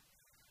goodness.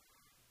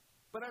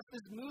 But as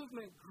this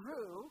movement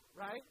grew,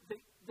 right,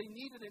 they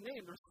needed a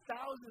name. There's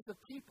thousands of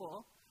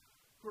people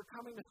who are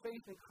coming to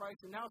faith in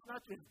Christ, and now it's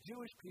not just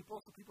Jewish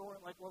people, so people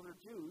weren't like, well, they're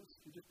Jews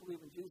who just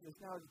believe in Jesus.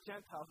 Now it's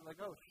Gentiles, and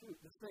like, oh, shoot,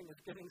 this thing is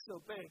getting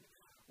so big.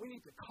 We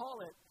need to call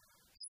it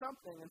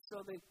something, and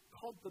so they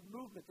called the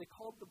movement, they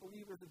called the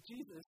believers of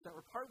Jesus that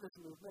were part of this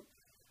movement,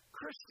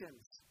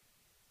 Christians,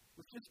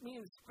 which just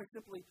means, quite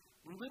simply,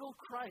 little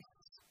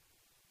Christs,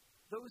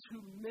 those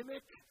who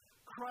mimic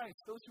Christ,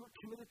 those who are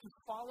committed to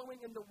following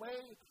in the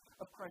way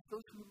of Christ,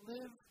 those who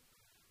live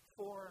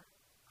for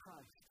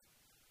Christ.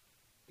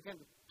 Again,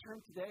 the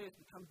term today has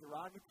become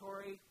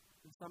derogatory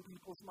in some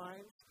people's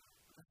minds,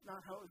 but that's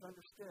not how it was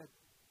understood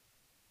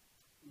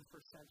in the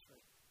first century.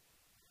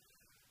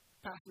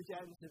 The passage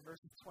ends in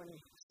verses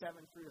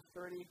 27 through to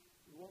 30.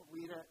 We won't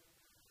read it,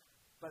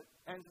 but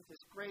ends with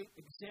this great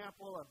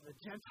example of the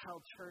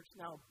Gentile church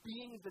now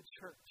being the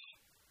church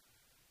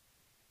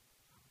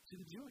to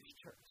the Jewish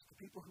church, the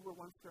people who were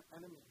once their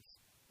enemies.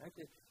 Right?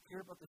 They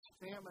hear about this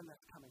famine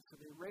that's coming, so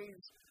they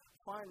raise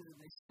funds and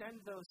they send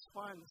those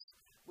funds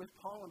with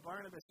Paul and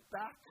Barnabas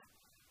back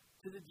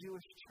to the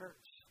Jewish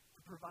church to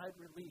provide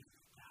relief,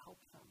 to help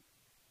them.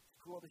 It's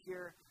cool to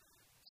hear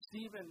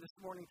Stephen this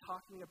morning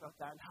talking about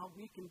that and how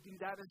we can do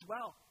that as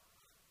well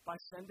by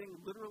sending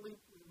literally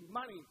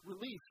money,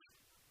 relief,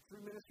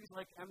 through ministries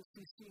like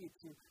MCC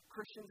to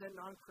Christians and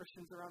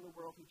non-Christians around the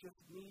world who just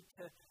need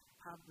to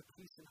have the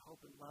peace and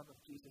hope and love of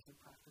Jesus in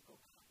practical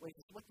ways.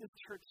 It's what this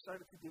church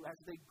started to do. As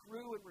they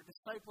grew and were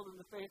discipled in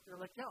the faith, they're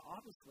like, yeah,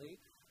 obviously,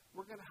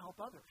 we're going to help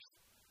others.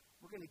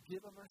 We're going to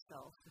give of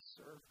ourselves to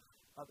serve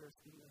others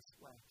in this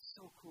way.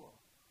 So cool.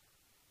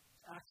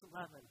 It's Acts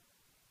 11.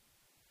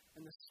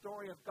 And the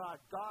story of God.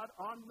 God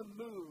on the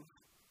move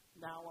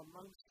now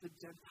amongst the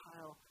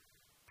Gentile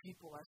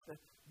people as the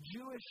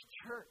Jewish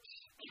church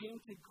came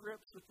to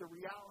grips with the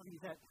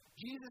reality that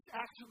Jesus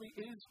actually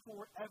is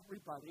for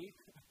everybody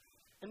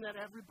and that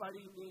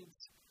everybody needs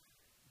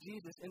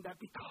Jesus. And that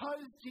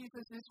because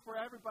Jesus is for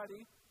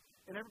everybody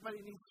and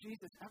everybody needs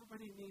Jesus,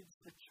 everybody needs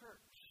the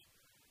church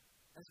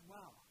as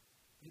well.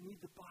 You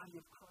need the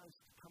body of Christ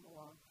to come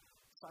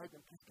alongside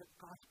them because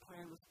God's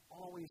plan was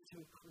always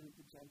to include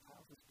the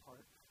Gentiles as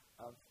part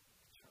of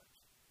the church.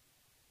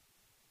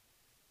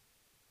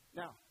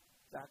 Now,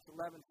 Acts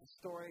 11 is the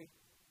story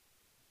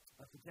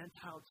of the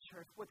Gentile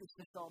church. What does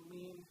this all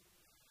mean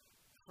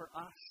for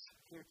us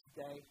here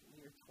today in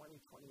the year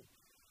 2022?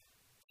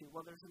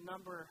 Well, there's a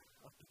number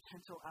of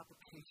potential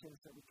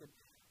applications that we could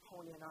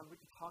hone in on. We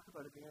could talk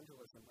about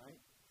evangelism, right?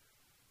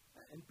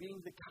 And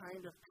being the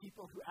kind of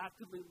people who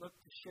actively look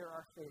to share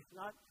our faith,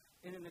 not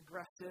in an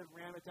aggressive,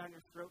 ram it down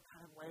your throat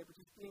kind of way, but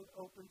just being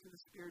open to the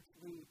Spirit's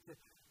lead to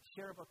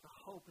share about the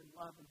hope and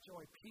love and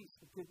joy, peace,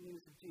 the good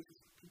news of Jesus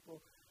to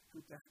people who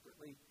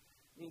desperately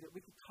need it.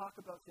 We could talk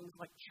about things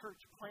like church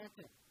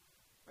planting.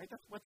 Right?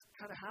 That's what's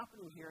kind of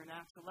happening here in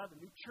Acts 11.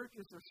 New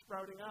churches are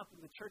sprouting up, and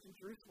the church in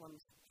Jerusalem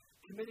is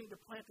committing to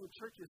planting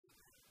churches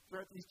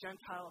throughout these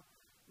Gentile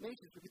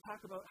nations. We could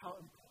talk about how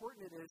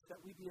important it is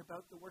that we be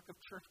about the work of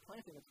church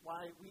planting. It's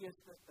why we as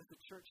a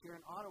church here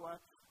in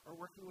Ottawa are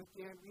working with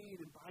Dan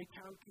Reed and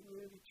Bytown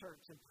Community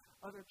Church and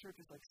other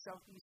churches like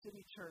Southeast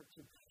City Church.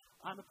 And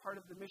I'm a part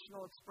of the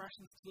Missional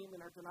Expressions team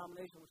in our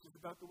denomination, which is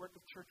about the work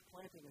of church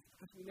planting. It's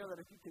because we know that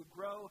if you can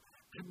grow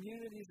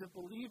communities of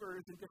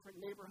believers in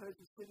different neighborhoods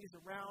and cities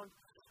around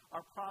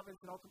our province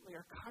and ultimately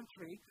our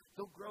country,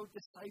 they'll grow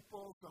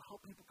disciples, they'll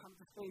help people come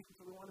to faith, and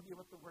so we want to be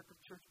about the work of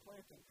church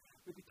planting.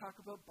 We could talk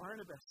about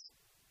Barnabas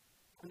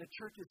and the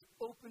church's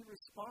open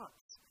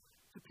response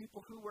to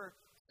people who were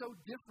so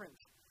different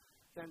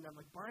than them.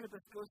 Like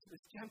Barnabas goes to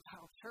this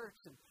Gentile church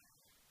and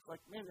it's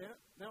like, man, they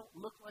don't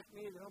look like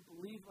me, they don't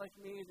believe like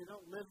me, they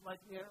don't live like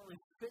me, I don't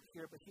really fit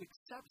here, but he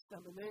accepts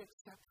them and they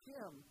accept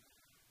him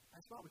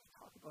as well. We can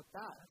talk about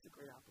that. That's a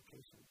great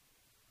application.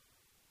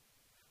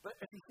 But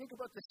if you think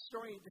about this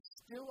story,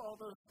 distill all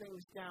those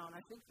things down,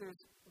 I think there's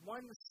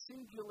one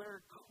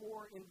singular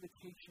core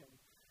invitation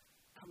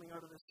coming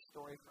out of this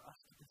story for us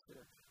to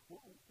consider.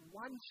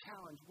 One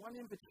challenge, one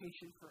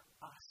invitation for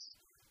us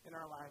in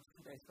our lives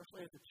today,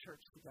 especially as a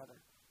church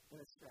together in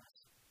its stress.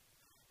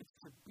 It's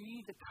to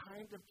be the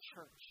kind of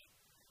church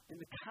and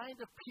the kind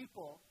of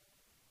people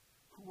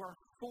who are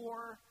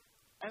for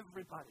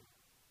everybody.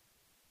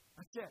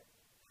 That's it.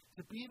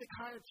 To be the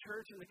kind of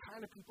church and the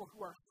kind of people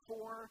who are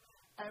for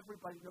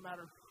everybody, no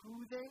matter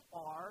who they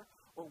are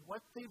or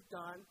what they've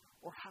done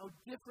or how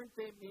different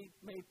they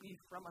may be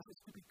from us.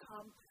 It's to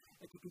become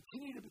and to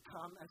continue to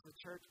become, as a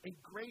church, a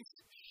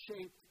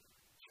grace-shaped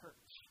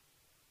church.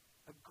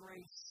 A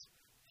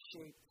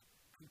grace-shaped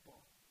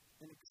people.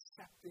 An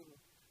accepting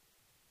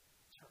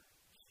church.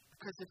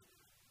 Because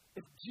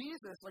if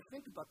Jesus, like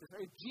think about this,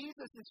 right? If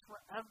Jesus is for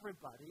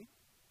everybody,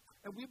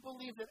 and we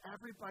believe that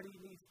everybody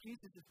needs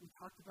Jesus, as we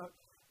talked about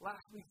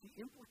last week,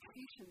 the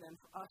implication then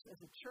for us as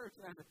a church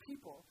and as a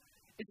people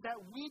is that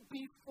we'd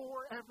be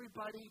for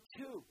everybody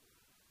too.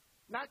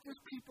 Not just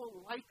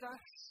people like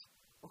us,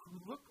 or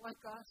who look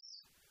like us,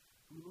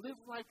 who live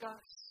like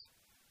us,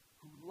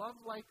 who love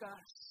like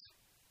us,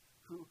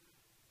 who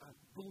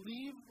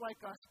believe like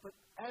us, but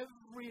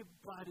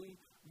everybody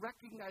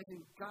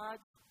recognizing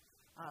God's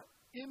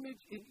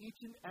image in each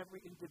and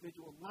every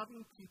individual,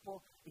 loving people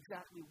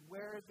exactly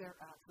where they're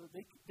at, so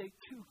they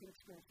too can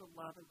experience the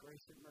love and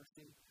grace and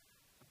mercy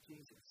of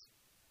Jesus.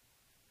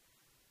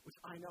 Which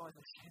I know as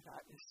I say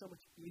that is so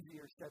much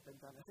easier said than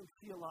done. I think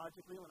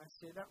theologically when I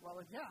say that, well,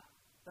 yeah,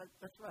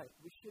 that's right.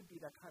 We should be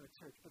that kind of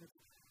church. But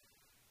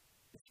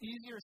it's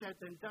easier said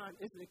than done,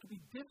 isn't it? It can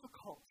be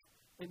difficult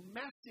and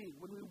messy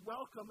when we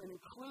welcome and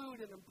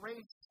include and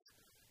embrace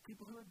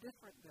people who are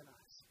different than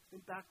us.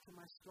 Think back to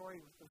my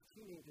story with those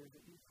teenagers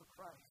at Youth for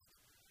Christ.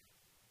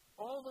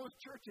 All those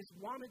churches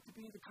wanted to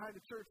be the kind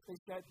of church, they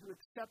said, who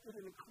accepted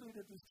and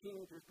included these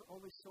teenagers, but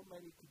only so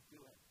many could do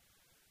it.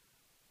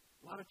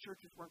 A lot of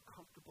churches weren't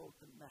comfortable with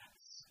the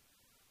mess.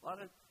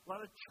 A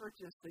lot of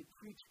churches, they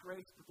preach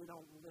grace, but they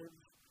don't live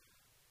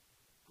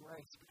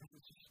grace because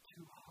it's just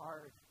too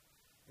hard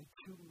and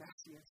too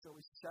messy. And so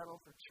we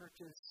settle for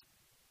churches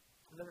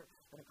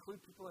that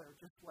include people that are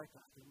just like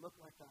us. They look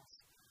like us,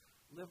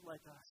 live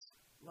like us,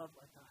 love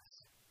like us.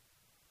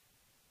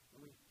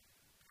 And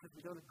because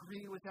we don't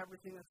agree with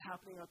everything that's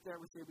happening out there,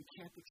 we say we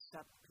can't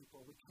accept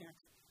people. We can't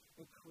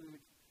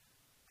include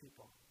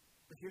people.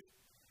 But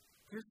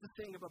here's the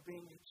thing about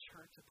being a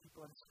church of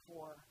people that's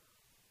for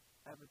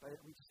everybody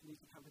that we just need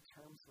to come to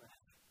terms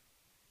with.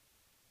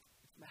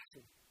 It's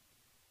messy.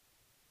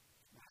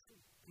 It's messy.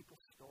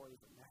 People's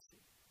stories are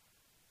messy.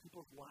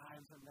 People's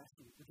lives are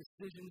messy. The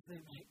decisions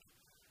they make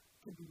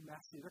can be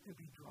messy. There can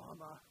be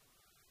drama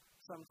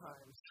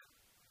sometimes.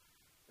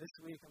 This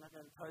week, I'm not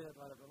going to tell you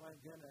about it, but my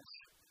goodness,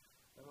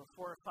 there were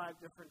 4 or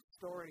 5 different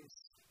stories.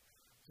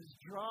 There's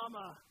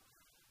drama.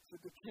 So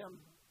to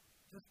Kim,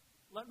 just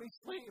let me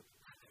sleep.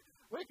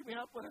 Wake me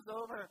up when it's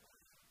over.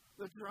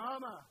 The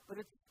drama.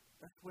 But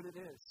that's what it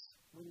is.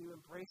 When you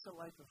embrace a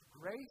life of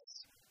grace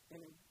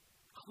and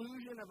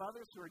inclusion of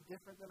others who are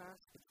different than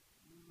us, it's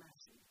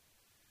messy.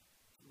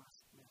 It's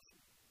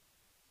messy.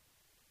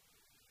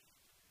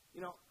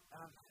 You know,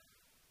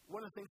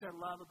 one of the things I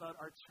love about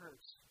our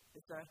church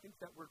is that I think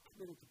that we're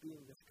committed to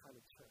being this kind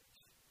of church.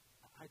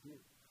 I do.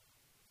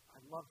 I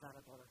love that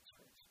about our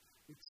church.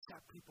 We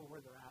accept people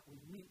where they're at.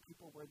 We meet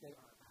people where they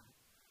are at.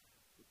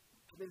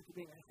 We're committed to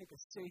being, I think,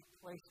 a safe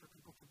place for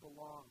people to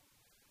belong.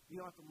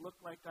 You don't have to look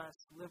like us,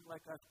 live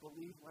like us,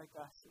 believe like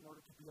us in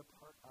order to be a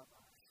part of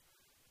us.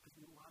 Because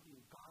we love you.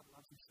 God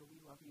loves you, so we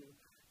love you.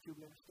 Too.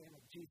 We understand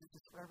that Jesus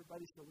is for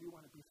everybody, so we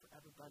want to be for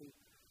everybody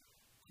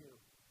too.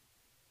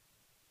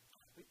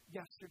 But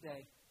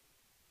yesterday,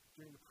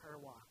 during the prayer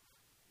walk,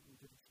 we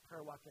did this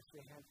prayer walk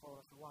yesterday, a handful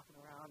of us were walking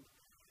around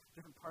a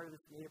different part of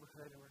this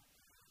neighborhood, and we're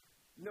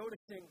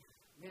noticing,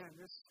 man,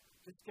 there's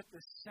just get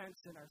this sense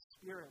in our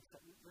spirits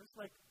that there's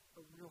like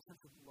a real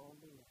sense of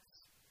loneliness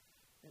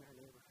in our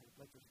neighborhood.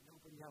 Like there's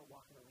nobody out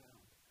walking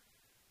around.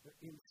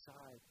 They're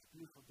inside. It's a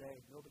beautiful day.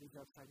 Nobody's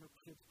outside. No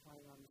kids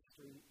playing on the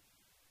street.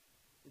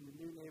 In the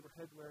new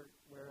neighborhood where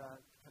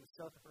kind of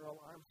south of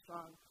Earl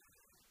Armstrong,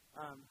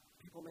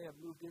 people may have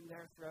moved in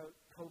there throughout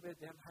COVID.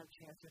 They haven't had a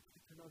chance yet to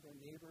get to know their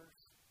neighbors.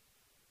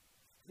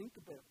 Think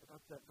a bit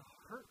about the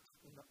hurt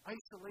and the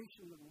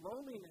isolation and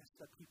loneliness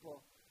that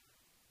people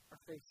are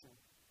facing.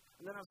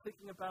 And then I was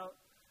thinking about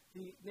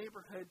the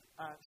neighborhood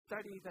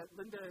study that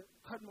Linda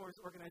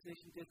Cudmore's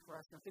organization did for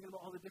us. And I'm thinking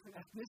about all the different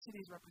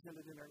ethnicities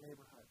represented in our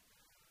neighborhood.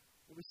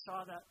 And we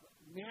saw that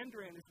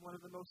Mandarin is one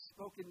of the most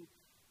spoken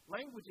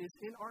languages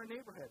in our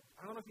neighborhood.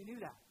 I don't know if you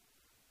knew that.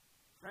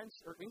 French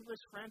or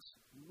English, French,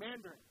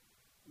 Mandarin.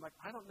 I'm like,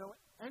 I don't know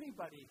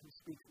anybody who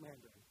speaks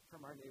Mandarin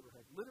from our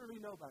neighborhood. Literally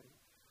nobody.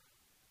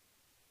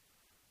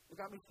 It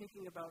got me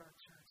thinking about our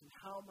church and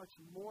how much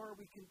more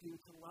we can do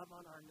to love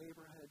on our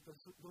neighborhood,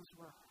 those who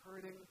are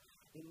hurting,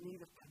 in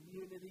need of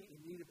community, in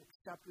need of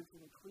acceptance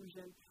and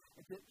inclusion,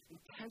 and to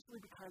intentionally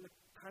be kind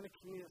of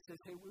community that says,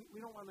 hey, we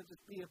don't want to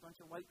just be a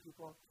bunch of white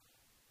people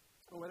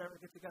or whatever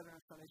get together on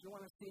Sundays. We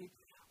want to see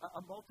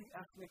a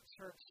multi-ethnic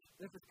church.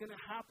 And if it's going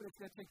to happen, it's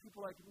going to take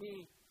people like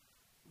me,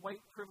 white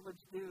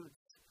privileged dudes,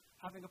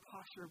 having a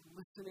posture of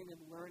listening and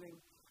learning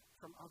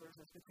from others.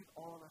 It's going to take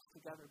all of us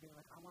together, being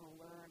like, I want to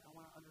learn, I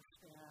want to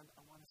understand,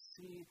 I want to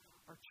see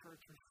our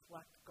church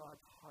reflect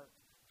God's heart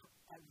for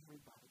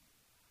everybody.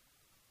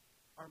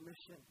 Our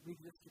mission, we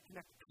exist to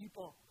connect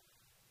people,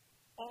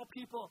 all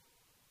people,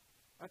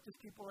 not just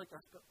people like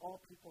us, but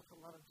all people to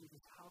the love of Jesus.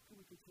 How can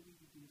we continue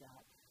to do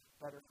that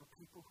better for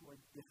people who are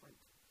different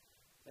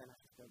than us?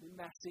 It's going to be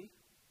messy,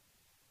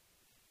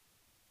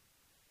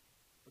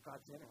 but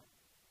God's in it.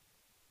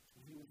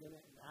 And He was in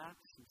it in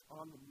Acts. He's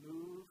on the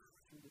move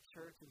through the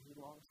church, and He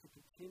longs to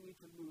continue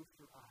to move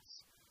through us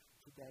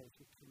today as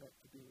we commit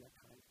to being that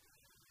kind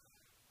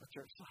of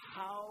church. So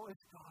how is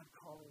God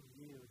calling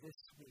you this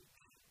week?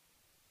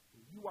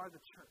 You are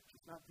the church.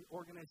 It's not the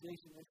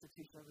organization,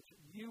 institution of the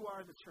church. You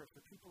are the church,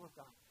 the people of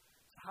God.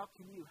 So how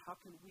can you, how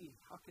can we,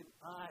 how can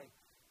I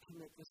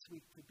commit this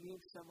week to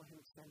being someone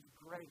who extends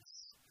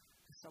grace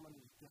to someone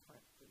who's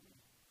different than me?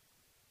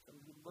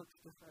 Someone who looks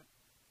different,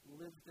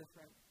 lives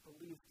different,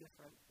 believes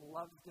different,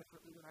 loves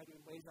differently than I do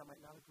in ways I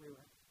might not agree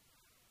with.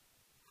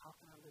 How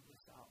can I live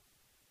this out?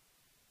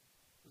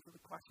 Those are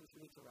the questions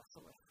we need to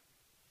wrestle with.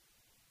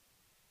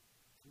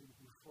 We need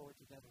to move forward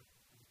together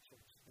in the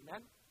church.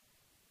 Amen?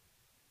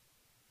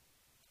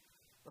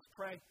 Let's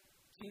pray.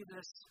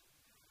 Jesus,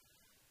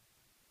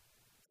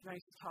 it's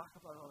nice to talk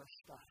about all this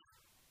stuff.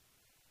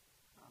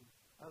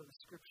 Out of the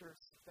scriptures,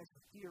 it's nice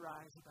to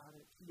theorize about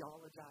it,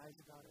 theologize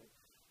about it,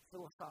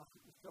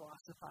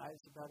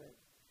 philosophize about it.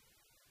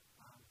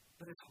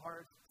 But it's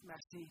hard, it's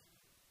messy,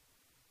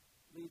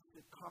 leads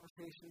to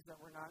conversations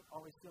that we're not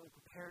always feeling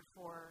prepared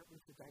for,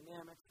 leads to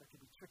dynamics that can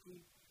be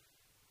tricky.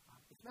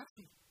 It's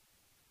messy.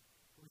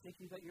 We thank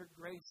you that your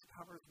grace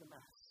covers the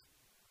mess.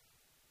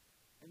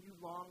 And you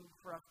long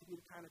for us to be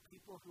the kind of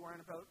people who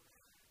aren't about,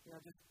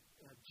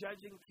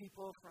 judging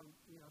people from,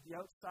 the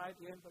outside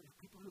in, but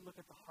people who look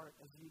at the heart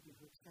as you do,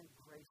 who extend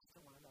grace to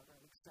one another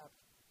and accept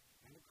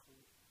and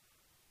include.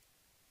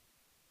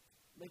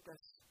 Make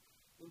us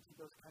into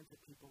those kinds of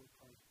people, we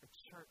pray. A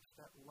church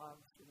that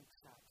loves and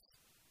accepts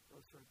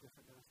those who are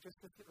different than us, just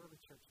as the early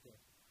church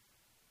did.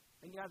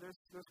 And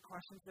there's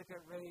questions that get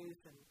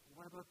raised, and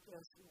what about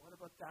this, and what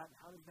about that, and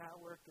how does that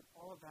work, and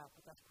all of that,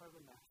 but that's part of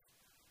the mess.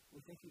 We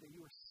thank you that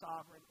you are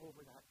sovereign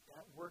over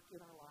that work in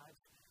our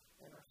lives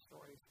and our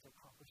stories to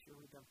accomplish your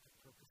redemptive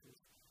purposes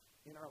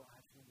in our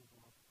lives and in the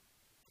world.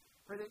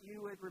 Pray that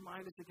you would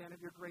remind us again of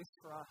your grace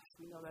for us.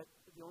 We know that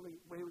the only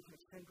way we can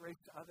extend grace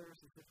to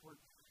others is if we're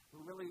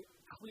really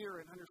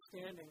clear in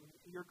understanding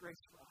your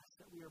grace for us,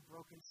 that we are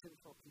broken,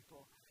 sinful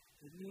people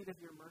in need of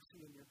your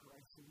mercy and your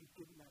grace, and you've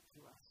given that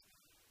to us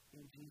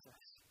in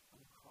Jesus on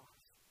the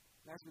cross.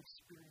 And as we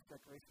experience that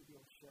grace, we'll be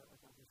able to share it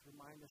with others.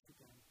 Remind us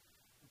again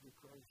of your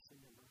grace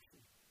and your mercy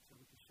so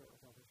we can share it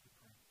with others, we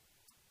pray.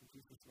 In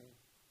Jesus' name,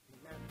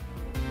 amen.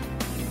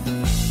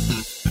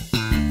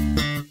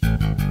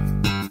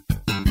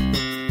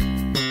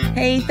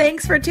 Hey,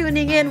 thanks for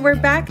tuning in. We're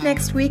back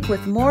next week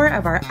with more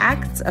of our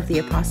Acts of the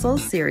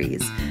Apostles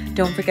series.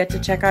 Don't forget to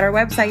check out our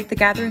website,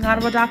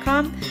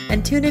 thegatheringottawa.com,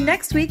 and tune in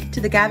next week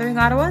to The Gathering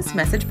Ottawa's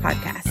Message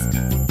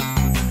Podcast.